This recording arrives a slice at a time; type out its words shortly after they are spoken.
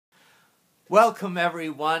Welcome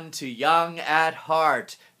everyone to Young at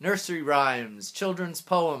Heart, nursery rhymes, children's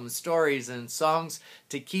poems, stories, and songs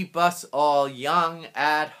to keep us all young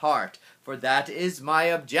at heart. For that is my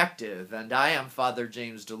objective, and I am Father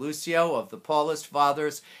James DeLucio of the Paulist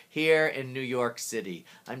Fathers here in New York City.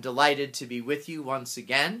 I'm delighted to be with you once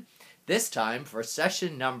again, this time for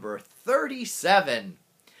session number 37.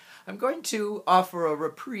 I'm going to offer a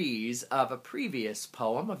reprise of a previous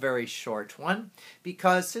poem, a very short one,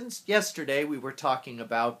 because since yesterday we were talking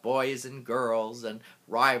about boys and girls and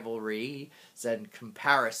rivalries and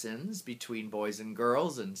comparisons between boys and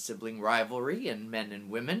girls and sibling rivalry and men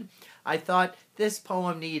and women, I thought this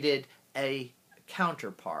poem needed a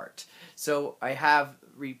counterpart. So I have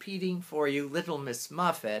repeating for you Little Miss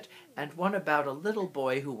Muffet and one about a little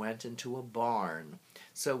boy who went into a barn.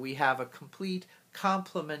 So we have a complete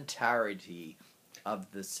complementarity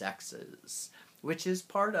of the sexes, which is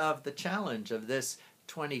part of the challenge of this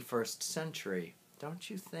 21st century, don't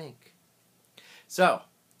you think? So,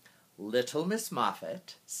 Little Miss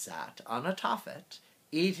Muffet sat on a toffet,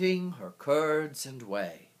 eating her curds and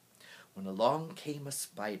whey, when along came a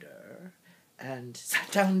spider, and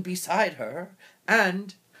sat down beside her,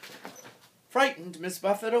 and frightened Miss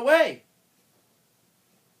Muffet away.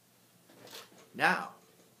 Now,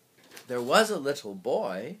 there was a little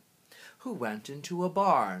boy who went into a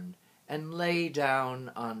barn and lay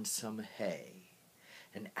down on some hay.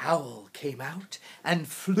 An owl came out and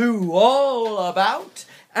flew all about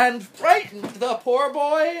and frightened the poor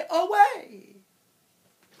boy away.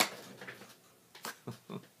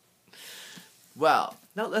 Well,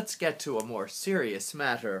 now let's get to a more serious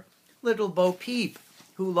matter. Little Bo-Peep,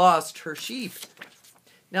 who lost her sheep.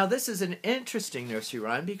 Now, this is an interesting nursery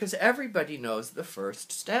rhyme because everybody knows the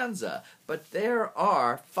first stanza, but there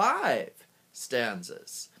are 5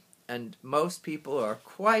 stanzas, and most people are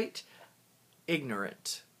quite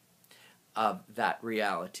ignorant of that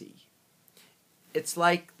reality. It's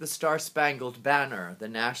like the Star-Spangled Banner, the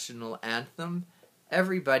national anthem.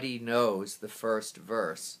 Everybody knows the first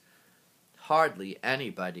verse. Hardly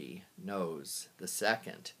anybody knows the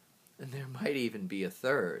second, and there might even be a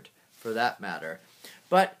third, for that matter.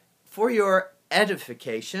 But for your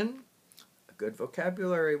edification, a good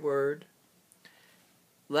vocabulary word,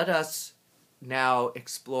 let us now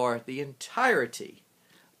explore the entirety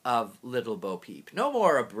of Little Bo-Peep. No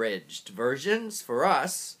more abridged versions for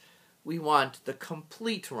us. We want the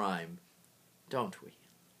complete rhyme, don't we?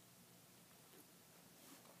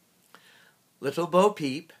 Little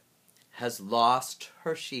Bo-Peep has lost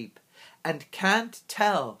her sheep and can't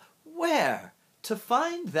tell where to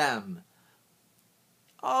find them.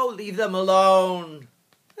 Oh, leave them alone,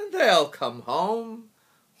 and they'll come home,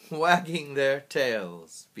 wagging their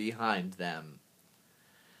tails behind them.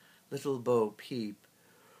 Little Bo-Peep,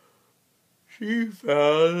 she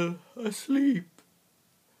fell asleep,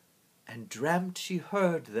 and dreamt she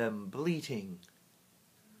heard them bleating.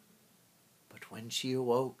 But when she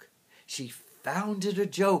awoke, she found it a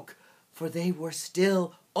joke, for they were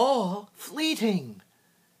still all fleeting.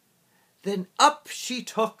 Then up she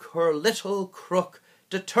took her little crook,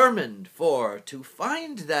 determined for to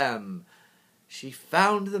find them. She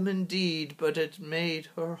found them indeed, but it made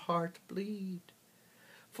her heart bleed,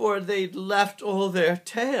 for they'd left all their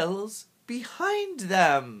tails behind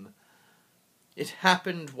them. It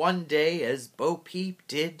happened one day as Bo-Peep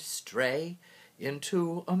did stray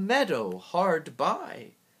into a meadow hard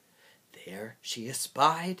by. There she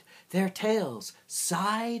espied their tails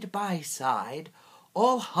side by side,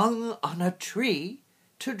 all hung on a tree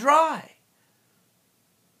to dry.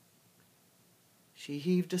 She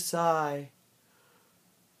heaved a sigh,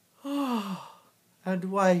 and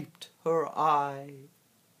wiped her eye,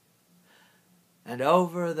 and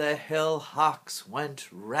over the hillocks went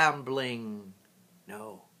rambling.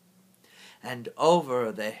 No, and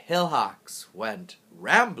over the hillocks went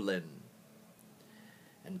ramblin',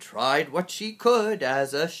 and tried what she could,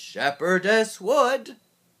 as a shepherdess would,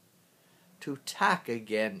 to tack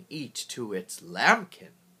again each to its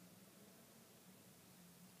lambkin.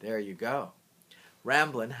 There you go.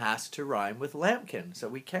 Ramblin' has to rhyme with lambkin, so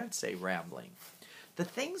we can't say rambling. The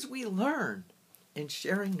things we learn in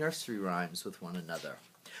sharing nursery rhymes with one another.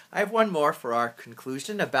 I have one more for our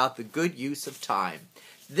conclusion about the good use of time.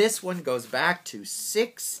 This one goes back to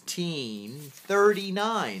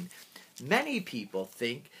 1639. Many people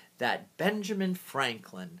think that Benjamin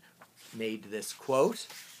Franklin made this quote,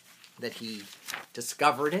 that he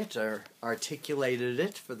discovered it or articulated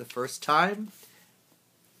it for the first time.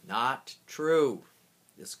 Not true.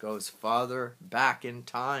 This goes farther back in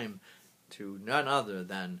time to none other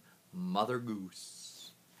than Mother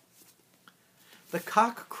Goose. The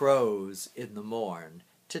cock crows in the morn,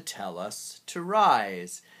 to tell us to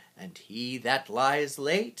rise, and he that lies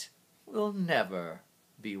late will never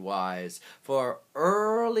be wise. For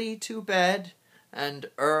early to bed and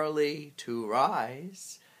early to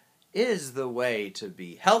rise is the way to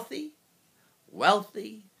be healthy,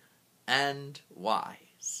 wealthy, and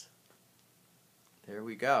wise. There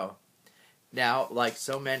we go. Now, like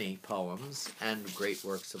so many poems and great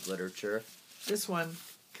works of literature, this one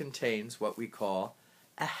contains what we call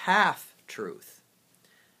a half-truth.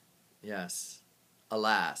 Yes,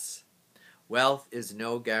 alas, wealth is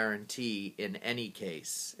no guarantee in any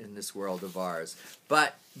case in this world of ours,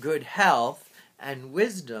 but good health and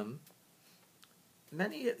wisdom,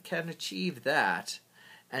 many can achieve that,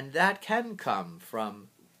 and that can come from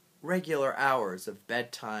regular hours of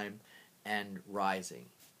bedtime and rising.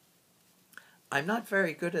 I'm not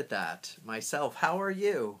very good at that myself. How are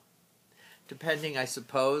you? Depending, I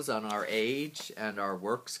suppose, on our age and our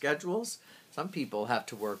work schedules. Some people have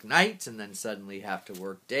to work nights and then suddenly have to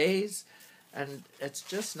work days, and it's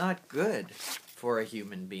just not good for a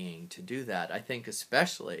human being to do that. I think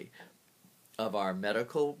especially of our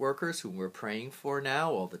medical workers whom we're praying for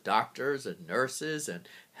now, all the doctors and nurses and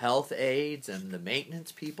health aides and the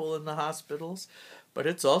maintenance people in the hospitals. But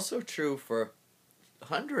it's also true for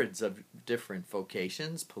hundreds of different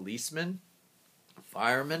vocations, policemen,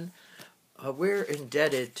 firemen. We're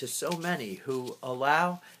indebted to so many who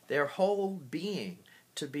allow their whole being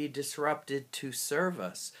to be disrupted to serve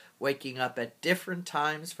us, waking up at different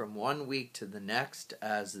times from one week to the next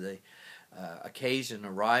as the occasion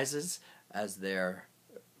arises, as their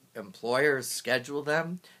employers schedule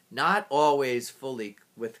them, not always fully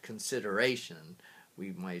with consideration,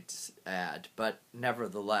 we might add, but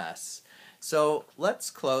nevertheless. So let's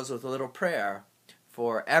close with a little prayer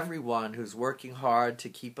for everyone who's working hard to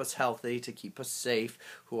keep us healthy, to keep us safe,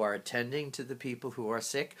 who are attending to the people who are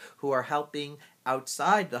sick, who are helping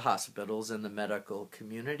outside the hospitals and the medical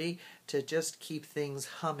community to just keep things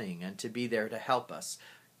humming and to be there to help us.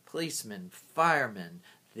 Policemen, firemen,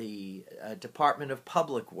 the Department of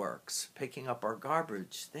Public Works, picking up our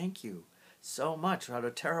garbage. Thank you so much. What a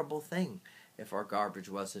terrible thing if our garbage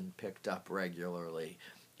wasn't picked up regularly.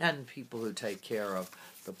 And people who take care of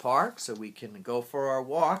the park so we can go for our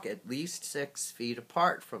walk at least 6 feet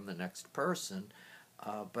apart from the next person.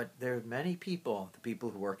 But there are many people, the people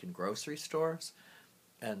who work in grocery stores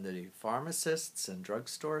and the pharmacists and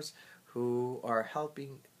drugstores, who are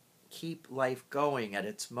helping keep life going at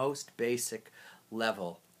its most basic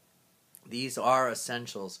level. These are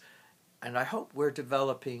essentials, and I hope we're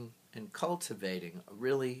developing and cultivating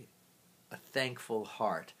a thankful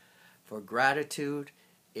heart. For gratitude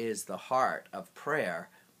is the heart of prayer,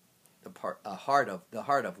 the heart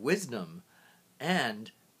of wisdom,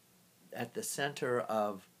 and at the center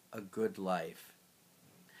of a good life.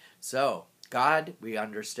 So, God, we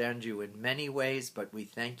understand you in many ways, but we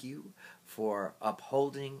thank you for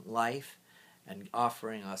upholding life and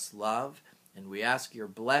offering us love, and we ask your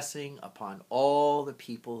blessing upon all the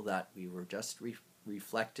people that we were just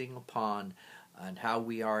reflecting upon, and how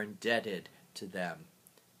we are indebted to them,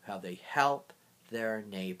 how they help their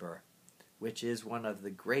neighbor, which is one of the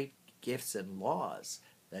great gifts and laws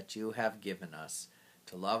that you have given us,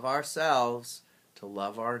 to love ourselves, to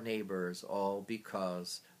love our neighbors, all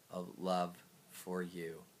because of love for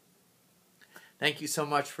you. Thank you so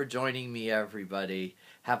much for joining me, everybody.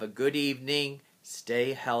 Have a good evening,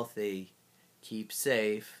 stay healthy, keep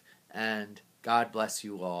safe, and God bless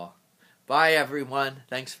you all. Bye, everyone.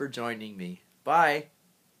 Thanks for joining me. Bye.